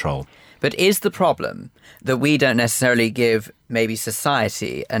into control. But is the problem that we don't necessarily give maybe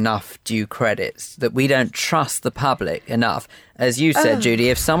society enough due credit, that we don't trust the public enough? As you said, Judy,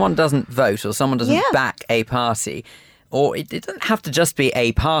 if someone doesn't vote or someone doesn't back a party, or it doesn't have to just be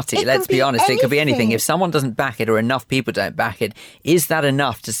a party, let's be honest, it could be anything. If someone doesn't back it or enough people don't back it, is that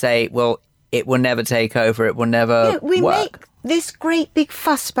enough to say, well, it will never take over, it will never work? We make this great big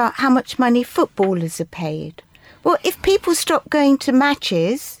fuss about how much money footballers are paid. Well, if people stop going to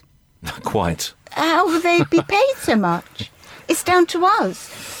matches... Quite. How will they be paid so much? It's down to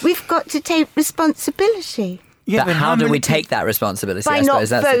us. We've got to take responsibility. Yeah, but how do we take that responsibility? I suppose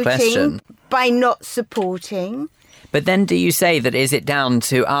that's the question. By not supporting. But then do you say that is it down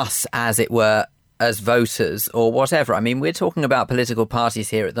to us, as it were, as voters or whatever. I mean, we're talking about political parties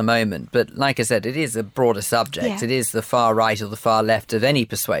here at the moment, but like I said, it is a broader subject. Yeah. It is the far right or the far left of any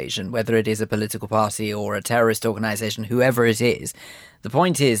persuasion, whether it is a political party or a terrorist organisation, whoever it is. The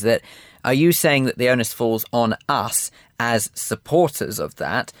point is that, are you saying that the onus falls on us as supporters of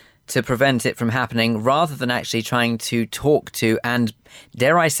that to prevent it from happening, rather than actually trying to talk to and,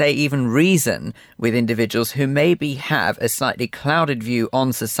 dare I say, even reason with individuals who maybe have a slightly clouded view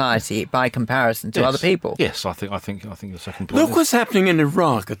on society by comparison to other people? Yes, I think the second point. Look what's happening in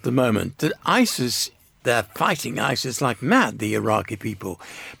Iraq at the moment. That ISIS, they're fighting ISIS like mad, the Iraqi people,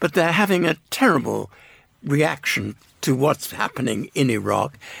 but they're having a terrible reaction to what's happening in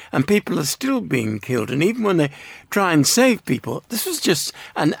Iraq, and people are still being killed. And even when they try and save people, this was just,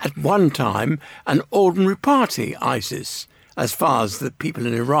 at one time, an ordinary party, ISIS, as far as the people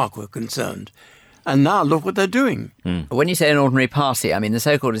in Iraq were concerned. And now look what they're doing. When you say an ordinary party, I mean, the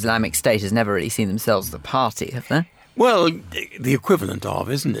so-called Islamic State has never really seen themselves as a party, have they? Well, the equivalent of,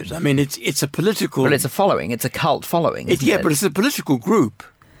 isn't it? I mean, it's a political... Well, it's a following. It's a cult following, isn't it? But it's a political group.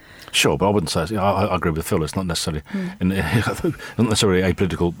 Sure, but I wouldn't say... I agree with Phil. It's not necessarily not necessarily a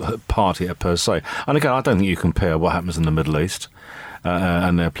political party per se. And again, I don't think you compare what happens in the Middle East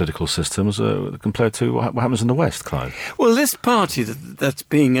and their political systems compared to what happens in the West, Clive. Well, this party that's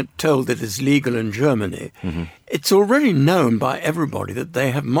being told that is legal in Germany, it's already known by everybody that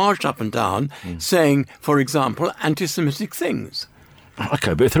they have marched up and down saying, for example, anti-Semitic things.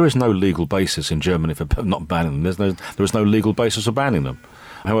 OK, but if there is no legal basis in Germany for not banning them, there is no legal basis for banning them,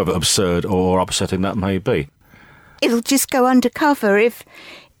 however absurd or upsetting that may be. It'll just go undercover if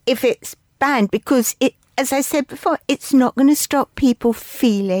it's banned, because it, as I said before, it's not going to stop people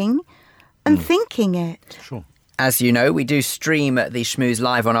feeling and thinking it. Sure. As you know, we do stream the Schmooze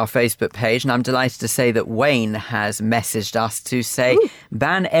live on our Facebook page, and I'm delighted to say that Wayne has messaged us to say,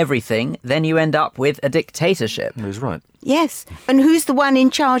 ban everything, then you end up with a dictatorship. He's right. Yes, and who's the one in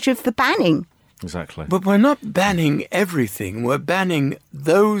charge of the banning? Exactly. But we're not banning everything. We're banning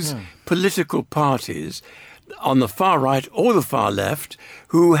those political parties on the far right or the far left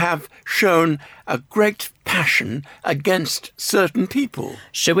who have shown a great passion against certain people.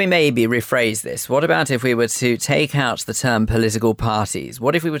 Should we maybe rephrase this? What about if we were to take out the term political parties?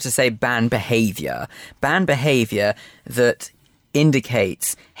 What if we were to say ban behaviour? Ban behaviour that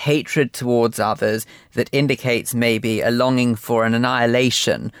indicates hatred towards others, that indicates maybe a longing for an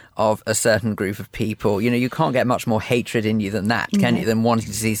annihilation of a certain group of people. You know, you can't get much more hatred in you than that, can you, than wanting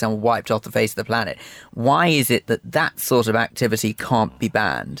to see someone wiped off the face of the planet. Why is it that that sort of activity can't be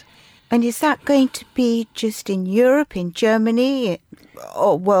banned? And is that going to be just in Europe, in Germany,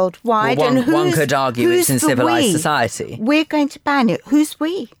 or worldwide? Well, and one could argue it's in civilised society. We're going to ban it. Who's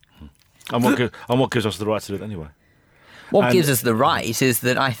we? And what gives us the right to do it anyway? What gives us the right is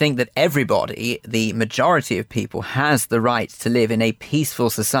that I think that everybody, the majority of people, has the right to live in a peaceful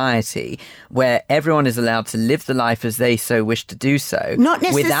society where everyone is allowed to live the life as they so wish to do so, not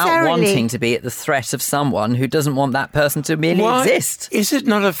necessarily without wanting to be at the threat of someone who doesn't want that person to merely exist. Is it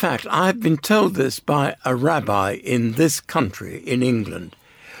not a fact? I've been told this by a rabbi in this country, in England,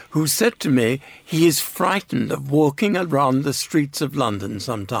 who said to me he is frightened of walking around the streets of London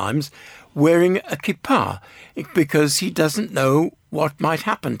sometimes wearing a kippah because he doesn't know what might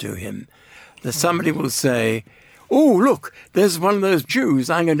happen to him. That somebody will say, oh, look, there's one of those Jews,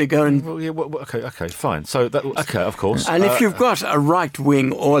 I'm going to go and... Okay, fine. So, of course. And if you've got a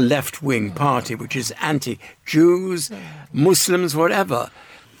right-wing or left-wing party, which is anti-Jews, Muslims, whatever,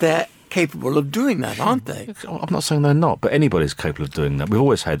 they're capable of doing that, aren't they? I'm not saying they're not, but anybody's capable of doing that. We've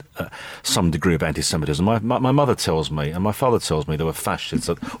always had some degree of anti-Semitism. My mother tells me, and my father tells me, there were fascists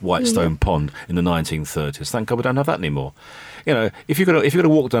at Whitestone Pond in the 1930s. Thank God we don't have that anymore. You know, if you're going to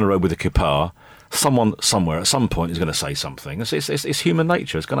walk down the road with a kippah, someone somewhere at some point is going to say something. It's human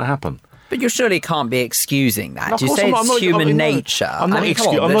nature. It's going to happen. But you surely can't be excusing that. No, You say it's human nature.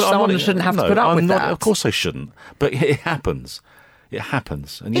 Someone shouldn't have to put up with that. Of course they shouldn't. But it happens. It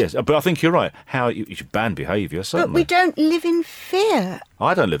happens. And yes, but I think you're right. You should ban behaviour, certainly. But we don't live in fear.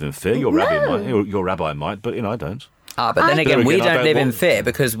 I don't live in fear. Your rabbi might, but I don't. But then again, we don't live in fear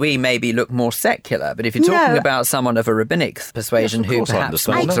because we maybe look more secular. But if you're talking about someone of a rabbinic persuasion who perhaps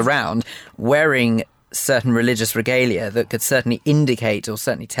walks around wearing certain religious regalia that could certainly indicate or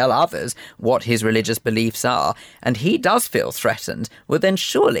certainly tell others what his religious beliefs are, and he does feel threatened, well then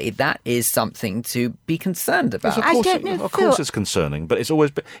surely that is something to be concerned about. Yes, of course it's concerning, but it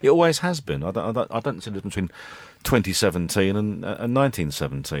always has been. I don't see the difference between 2017 and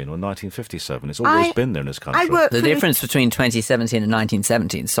 1917 or 1957. It's always been there in this country. The difference between 2017 and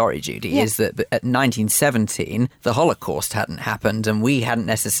 1917, sorry, Judy, is that at 1917, the Holocaust hadn't happened and we hadn't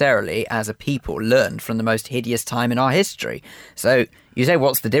necessarily, as a people, learned from the most hideous time in our history. So you say,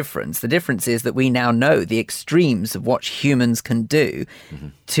 what's the difference? The difference is that we now know the extremes of what humans can do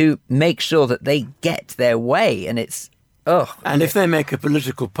to make sure that they get their way, and it's and if they make a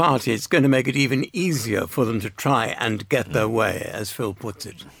political party, it's going to make it even easier for them to try and get their way, as Phil puts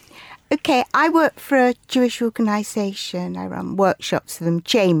it. Okay, I work for a Jewish organisation. I run workshops for them,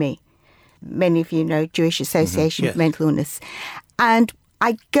 Jamie. Many of you know Jewish Association of Mental Illness. And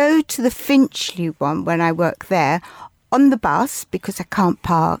I go to the Finchley one when I work there on the bus because I can't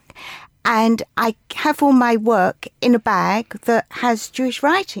park. And I have all my work in a bag that has Jewish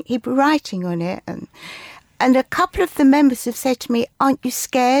writing, Hebrew writing on it. And a couple of the members have said to me, aren't you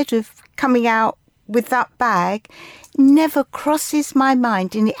scared of coming out with that bag? Never crosses my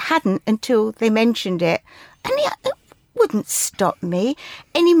mind, and it hadn't until they mentioned it. And it wouldn't stop me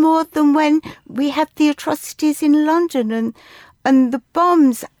any more than when we had the atrocities in London and the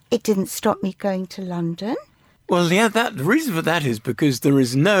bombs. It didn't stop me going to London. Well, yeah, the reason for that is because there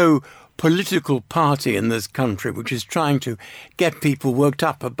is no political party in this country which is trying to get people worked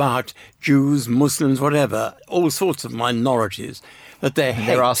up about Jews, Muslims, whatever, all sorts of minorities that they hate.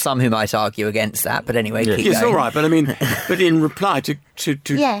 There are some who might argue against that, but anyway, keep Yes, going. all right, but I mean, but in reply to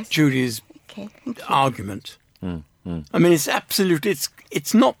Judy's argument, I mean, it's absolute.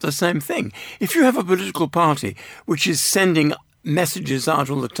 It's not the same thing. If you have a political party which is sending messages out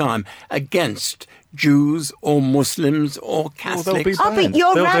all the time against Jews or Muslims or Catholics. But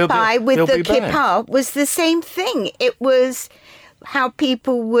your rabbi with the kippah was the same thing. It was how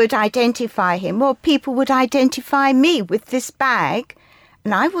people would identify him, or people would identify me with this bag,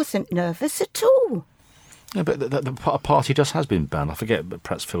 and I wasn't nervous at all. Yeah, but the party just has been banned. I forget, but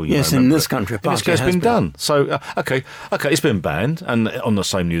perhaps Phil, you yes, in this country, a party has been done. So, okay, it's been banned, and on the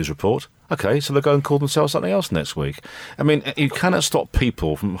same news report. Okay, so they'll go and call themselves something else next week. I mean, you cannot stop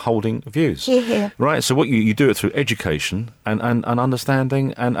people from holding views. Yeah. Right, so what you do it through education and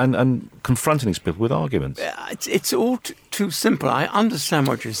understanding and confronting these people with arguments. It's all too simple. I understand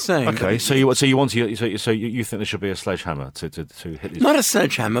what you're saying. Okay, so you think there should be a sledgehammer to hit these? Not a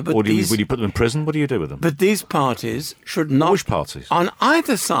sledgehammer, but or will you put them in prison? What do you do with them? But these parties should not. Which parties? On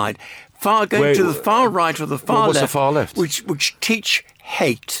either side, going to the far right or the far what's left. The far left? Which teach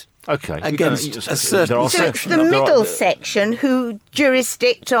hate. Okay. Against a certain section. It's the middle section who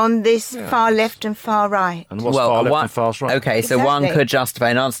jurisdict on this far left and far right. And what's far left and far right? Okay, so one could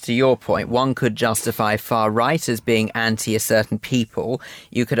justify, in answer to your point, one could justify far right as being anti a certain people.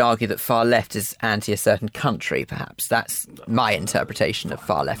 You could argue that far left is anti a certain country, perhaps. That's my interpretation of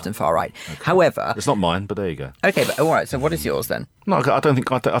far left and far right. Okay. However... It's not mine, but there you go. Okay, but all right, so what is yours then? No, I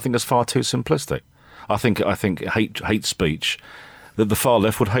think it's far too simplistic. I think hate speech... that the far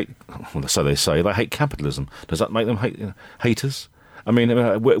left would hate, well, so they say, they hate capitalism. Does that make them haters? I mean,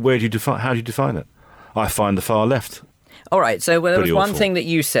 how do you define it? I find the far left. All right, so there was one awful. thing that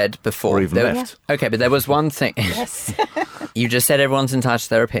you said before. Or even left. Okay, but there was one thing. Yes. You just said everyone's entitled to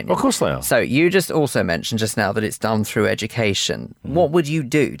their opinion. Of course they are. So you just also mentioned just now that it's done through education. What would you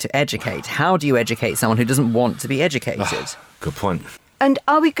do to educate? How do you educate someone who doesn't want to be educated? Good point. And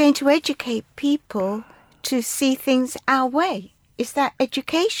are we going to educate people to see things our way? Is that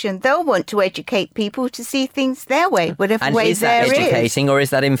education? They'll want to educate people to see things their way, whatever way there is. And is that educating or is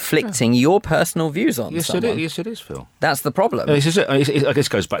that inflicting your personal views on someone? Yes, it is, Phil. That's the problem. I guess it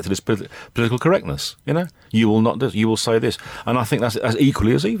goes back to this political correctness, you know? You will not do this, you will say this. And I think that's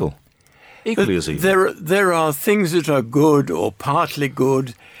equally as evil. Equally as evil. There are things that are good or partly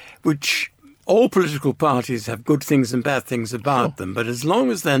good, which all political parties have good things and bad things about them. But as long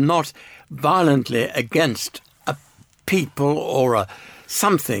as they're not violently against people or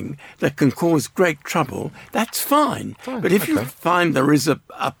something that can cause great trouble, that's fine. But if you find there is a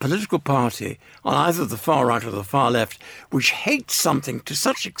political party on either the far right or the far left which hates something to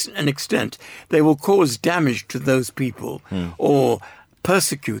such an extent they will cause damage to those people or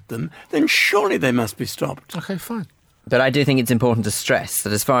persecute them, then surely they must be stopped. Okay, fine. But I do think it's important to stress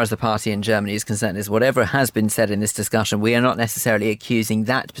that as far as the party in Germany is concerned, is whatever has been said in this discussion, we are not necessarily accusing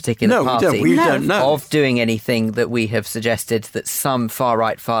that particular party we don't know. of doing anything that we have suggested that some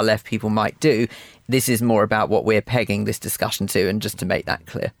far-right, far-left people might do. This is more about what we're pegging this discussion to, and just to make that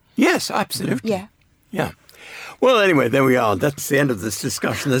clear. Yes, absolutely. Yeah. Well, anyway, there we are. That's the end of this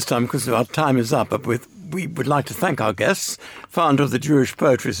discussion this time because our time is up. But we would like to thank our guests, founder of the Jewish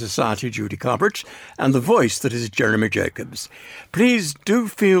Poetry Society, Judy Carberich, and the voice that is Jeremy Jacobs. Please do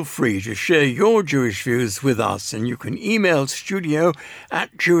feel free to share your Jewish views with us, and you can email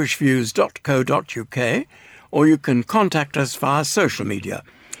studio@jewishviews.co.uk, or you can contact us via social media.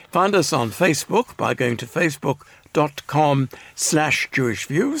 Find us on Facebook by going to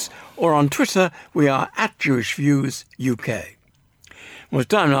facebook.com/JewishViews, or on Twitter we are @JewishViewsUK. Well, it's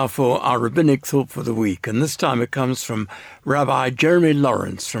time now for our rabbinic thought for the week, and this time it comes from Rabbi Jeremy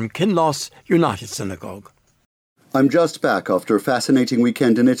Lawrence from Kinloss United Synagogue. I'm just back after a fascinating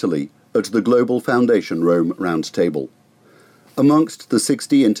weekend in Italy at the Global Foundation Rome Roundtable. Amongst the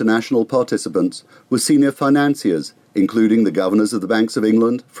 60 international participants were senior financiers, including the governors of the Banks of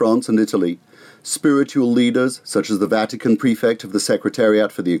England, France and Italy, spiritual leaders such as the Vatican Prefect of the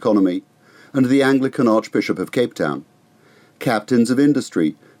Secretariat for the Economy, and the Anglican Archbishop of Cape Town. Captains of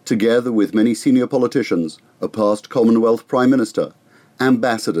industry, together with many senior politicians, a past Commonwealth Prime Minister,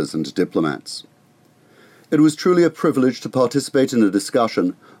 ambassadors and diplomats. It was truly a privilege to participate in a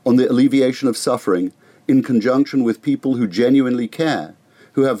discussion on the alleviation of suffering in conjunction with people who genuinely care,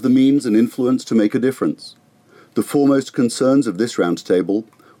 who have the means and influence to make a difference. The foremost concerns of this roundtable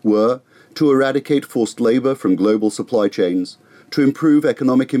were to eradicate forced labour from global supply chains, to improve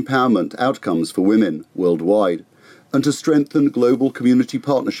economic empowerment outcomes for women worldwide, and to strengthen global community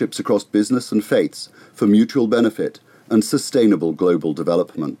partnerships across business and faiths for mutual benefit and sustainable global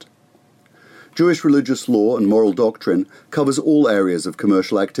development. Jewish religious law and moral doctrine covers all areas of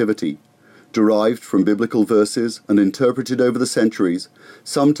commercial activity, derived from biblical verses and interpreted over the centuries,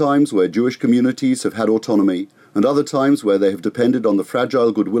 sometimes where Jewish communities have had autonomy, and other times where they have depended on the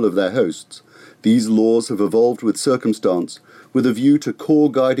fragile goodwill of their hosts. These laws have evolved with circumstance, with a view to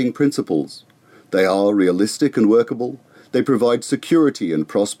core guiding principles. They are realistic and workable. They provide security and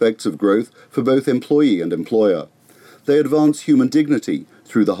prospects of growth for both employee and employer. They advance human dignity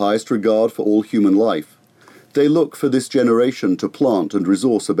through the highest regard for all human life. They look for this generation to plant and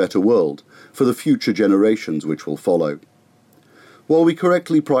resource a better world for the future generations which will follow. While we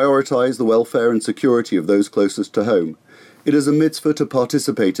correctly prioritize the welfare and security of those closest to home, it is a mitzvah to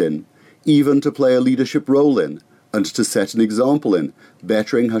participate in, even to play a leadership role in, and to set an example in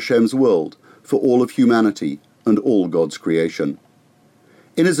bettering Hashem's world for all of humanity and all God's creation.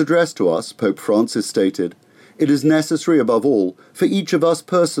 In his address to us, Pope Francis stated, "It is necessary above all for each of us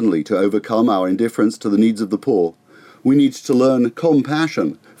personally to overcome our indifference to the needs of the poor. We need to learn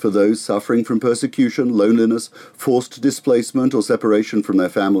compassion for those suffering from persecution, loneliness, forced displacement or separation from their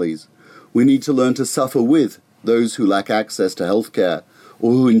families. We need to learn to suffer with those who lack access to health care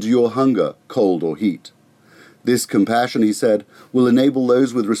or who endure hunger, cold or heat. This compassion," he said, "will enable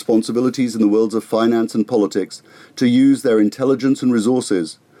those with responsibilities in the worlds of finance and politics to use their intelligence and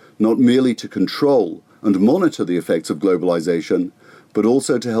resources, not merely to control and monitor the effects of globalization, but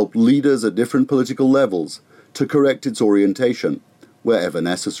also to help leaders at different political levels to correct its orientation, wherever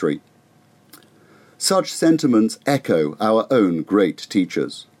necessary." Such sentiments echo our own great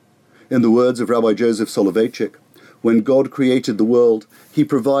teachers. In the words of Rabbi Joseph Soloveitchik, when God created the world, he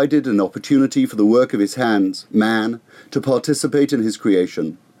provided an opportunity for the work of his hands, man, to participate in his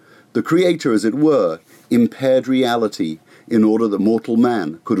creation. The Creator, as it were, impaired reality in order that mortal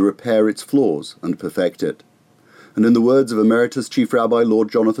man could repair its flaws and perfect it. And in the words of Emeritus Chief Rabbi Lord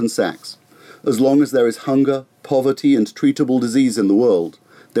Jonathan Sacks, as long as there is hunger, poverty, and treatable disease in the world,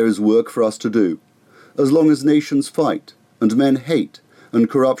 there is work for us to do. As long as nations fight, and men hate, and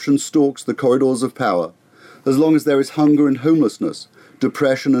corruption stalks the corridors of power, as long as there is hunger and homelessness,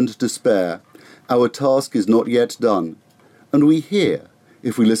 depression and despair, our task is not yet done. And we hear,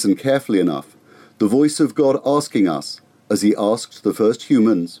 if we listen carefully enough, the voice of God asking us, as he asked the first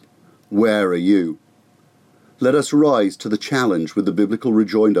humans, "Where are you?" Let us rise to the challenge with the biblical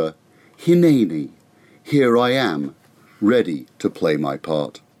rejoinder, "Hineni, here I am, ready to play my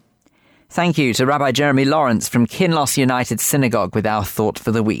part." Thank you to Rabbi Jeremy Lawrence from Kinloss United Synagogue with our thought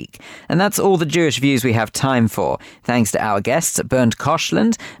for the week. And that's all the Jewish views we have time for. Thanks to our guests, Bernd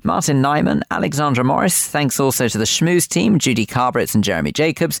Koschland, Martyn Niman, Alexandra Maurice. Thanks also to the Schmooze team, Judy Carberich and Jeremy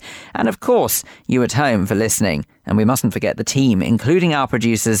Jacobs. And of course, you at home for listening. And we mustn't forget the team, including our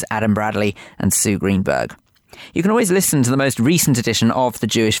producers, Adam Bradley and Sue Greenberg. You can always listen to the most recent edition of The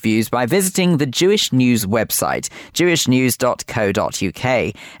Jewish Views by visiting the Jewish News website,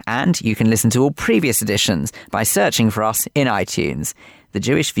 jewishnews.co.uk, and you can listen to all previous editions by searching for us in iTunes. The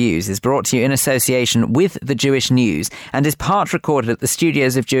Jewish Views is brought to you in association with The Jewish News and is part recorded at the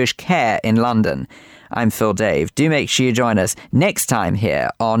studios of Jewish Care in London. I'm Phil Dave. Do make sure you join us next time here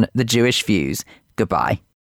on The Jewish Views. Goodbye.